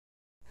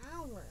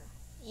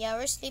Yeah,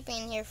 we're sleeping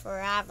in here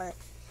forever.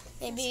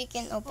 Maybe we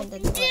can open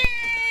the door.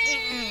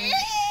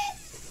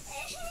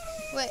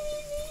 Wait.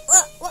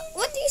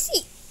 What do you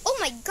see? Oh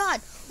my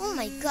god. Oh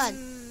my god.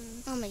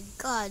 Oh my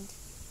god.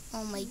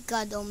 Oh my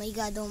god. Oh my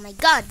god. Oh my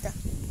god.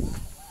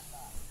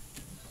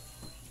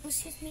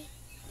 Excuse me.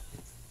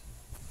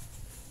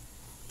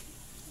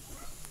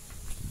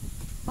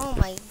 Oh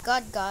my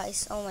god,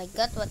 guys. Oh my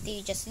god, what did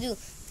you just do?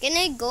 Can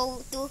I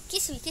go to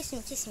kiss me, kiss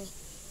me, kiss me?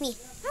 Me.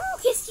 I'll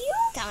kiss you.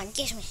 Come on,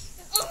 kiss me.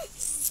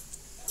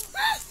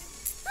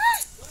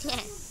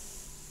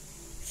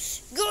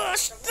 Go,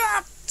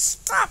 stop,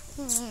 stop.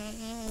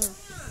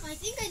 I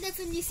think I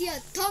definitely see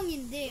a tongue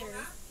in there.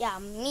 Yeah,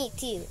 me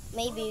too.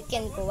 Maybe you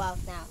can go out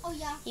now. Oh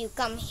yeah. You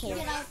come here.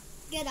 Get out.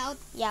 Get out.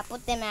 Yeah,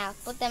 put them out.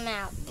 Put them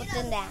out. Put Get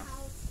them out down. of the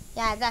house.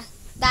 Yeah,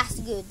 that's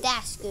good.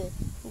 That's good.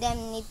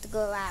 Them need to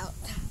go out.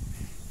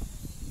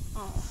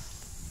 Oh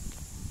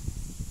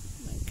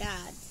my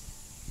god.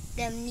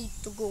 Them need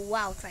to go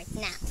out right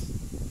now.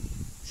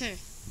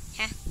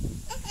 Huh?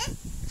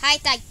 Hi,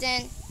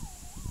 Titan.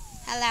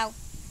 Hello.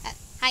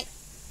 Hi.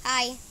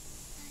 Hi.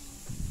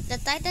 The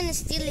Titan is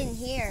still in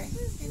here.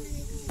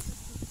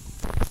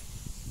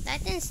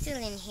 Titan is still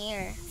in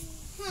here.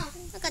 Huh.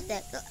 Look at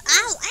that.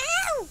 Ow!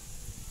 Ow!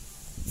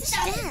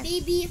 Stop it,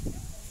 baby.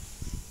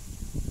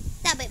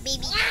 Stop it,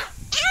 baby.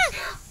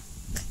 Ow!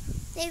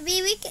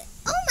 Maybe we can.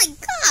 Oh my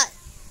god!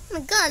 Oh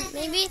my god!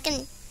 Maybe we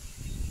can.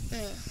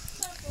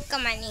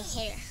 Come on in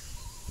here.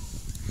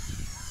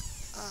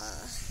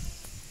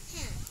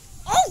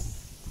 Oh!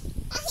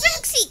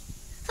 Foxy!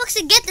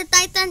 Foxy, get the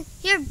Titan.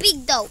 You're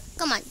big though.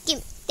 Come on, give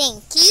me.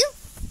 Thank you.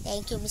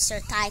 Thank you, Mr.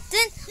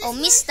 Titan. Oh,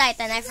 Miss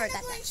Titan, I forgot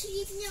that.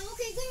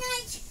 Okay, good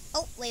night.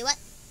 Oh, wait, what?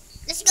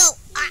 Let's go.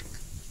 Ah!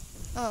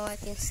 Oh, I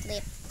can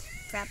sleep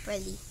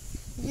properly.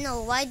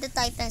 No, why the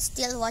Titan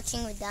still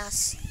watching with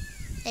us?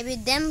 Maybe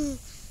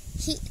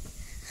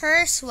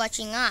hers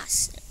watching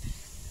us,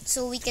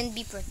 so we can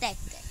be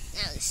protected.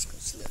 Now let's go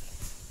sleep.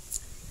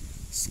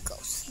 Let's go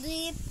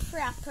sleep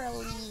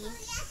properly.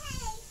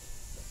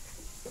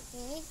 We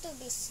need to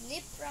be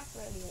sleep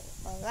properly.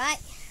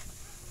 Alright?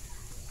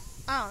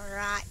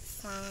 Alright,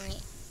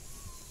 fine.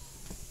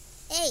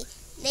 Hey,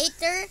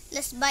 later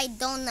let's buy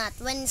donut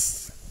when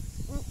it's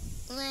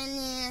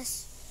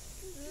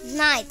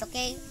night,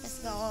 okay? Let's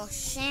go. Oh,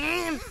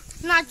 shame.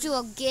 Not you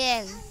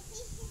again.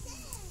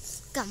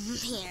 Come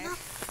here.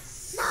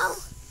 No.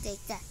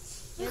 Take that.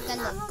 You're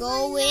gonna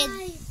go with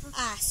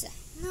us.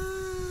 No.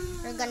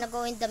 We're gonna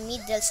go in the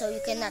middle so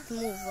you cannot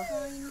move.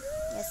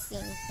 Let's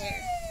in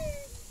here.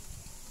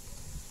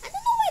 I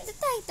don't know why the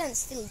Titan's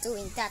still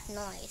doing that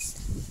noise.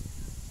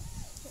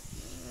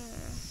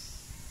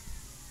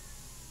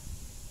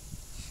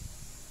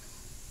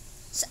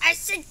 So I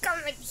said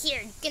come right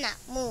here. You cannot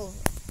move.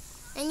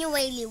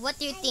 Anyway, Lee, what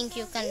do you think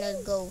you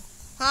cannot go?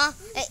 Huh?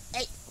 Hey,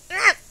 hey.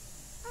 Ah!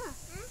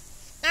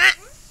 Ah!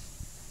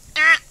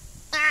 Ah!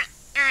 Ah!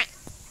 Ah!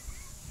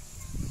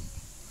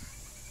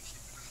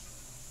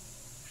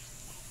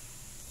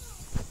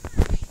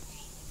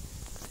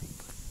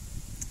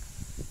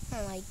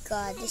 Oh my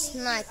god, it's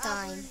night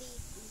time.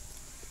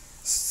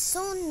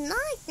 So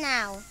night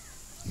now.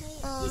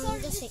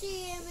 Just wait.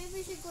 Maybe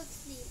we should go to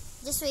sleep.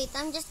 Just wait,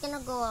 I'm just gonna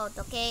go out,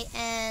 okay?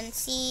 And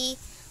see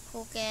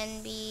who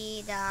can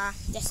be the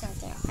just not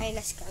there. Okay,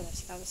 let's go. Let's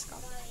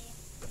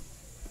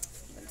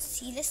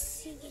see. Let's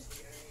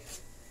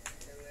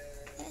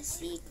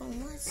see kung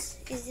mas.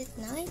 Is it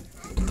night?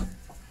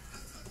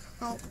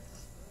 Oh,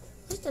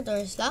 where's the door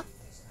is locked?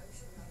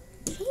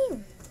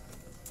 Damn.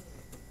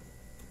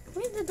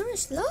 Where the door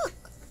is locked?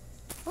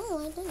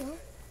 Oh, I don't know.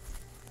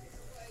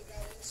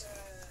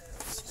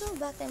 Let's go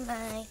back in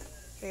my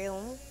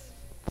room.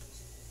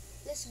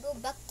 Let's go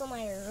back to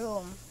my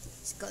room.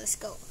 Let's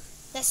go.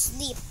 Let's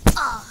sleep.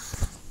 Ah.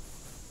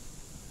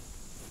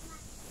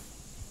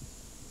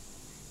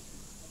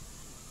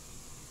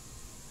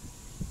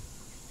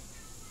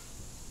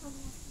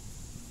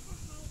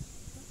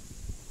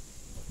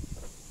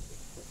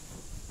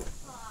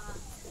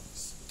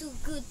 It's too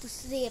good to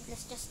sleep.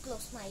 Let's just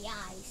close my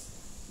eyes.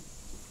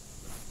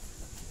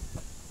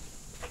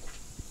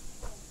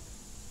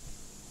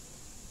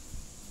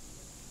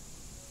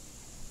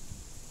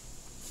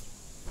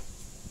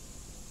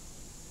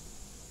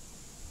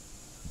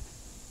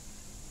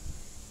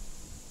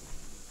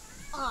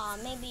 Oh,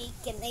 maybe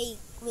can I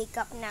wake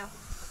up now?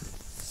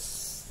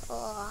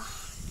 Oh,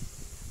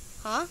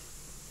 huh?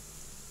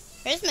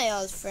 Where's my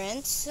old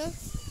friends?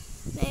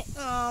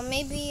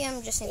 Maybe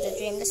I'm just in the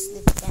dream. Let's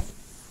sleep again.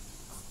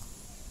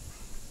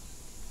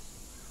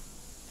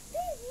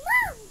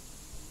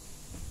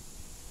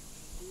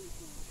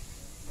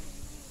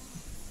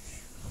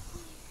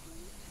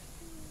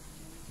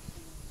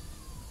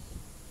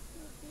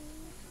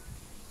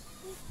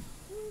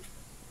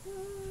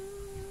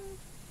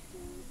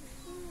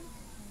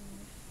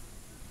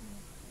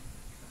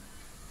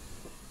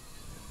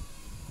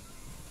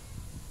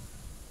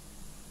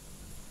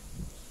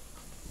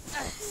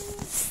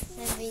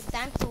 Maybe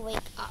time to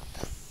wake up.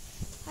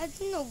 I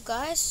don't know,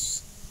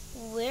 guys.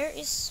 Where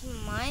is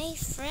my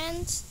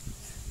friends?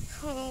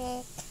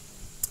 Oh,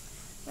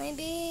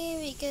 maybe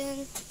we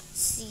can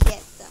see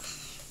it.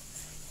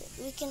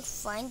 We can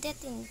find it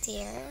in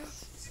there.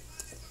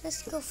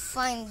 Let's go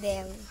find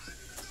them.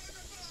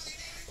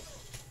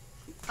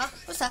 Huh?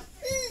 What's that?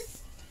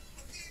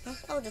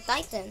 Oh, the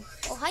Titan.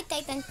 Oh, hi,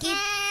 Titan kid.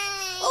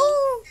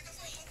 Oh,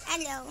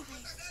 hello.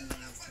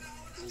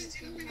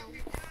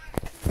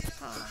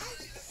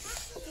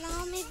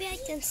 Now maybe I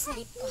can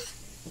sleep.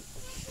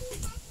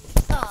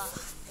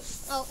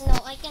 Oh no,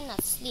 I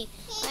cannot sleep.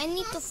 I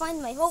need to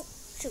find my hope.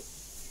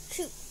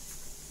 Shoot.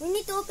 We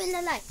need to open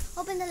the light.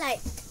 Open the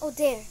light. Oh,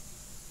 there.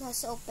 Now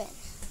it's open.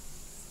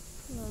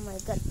 Oh my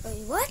god.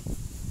 Wait, what?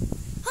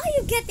 How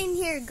you get in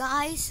here,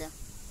 guys?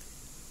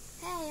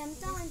 Hey, I'm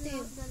talking to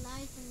you. The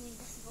light and we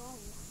just go.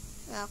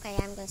 Okay,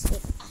 I'm gonna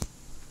sleep.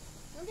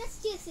 I'm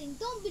just kissing.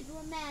 Don't be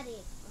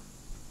dramatic.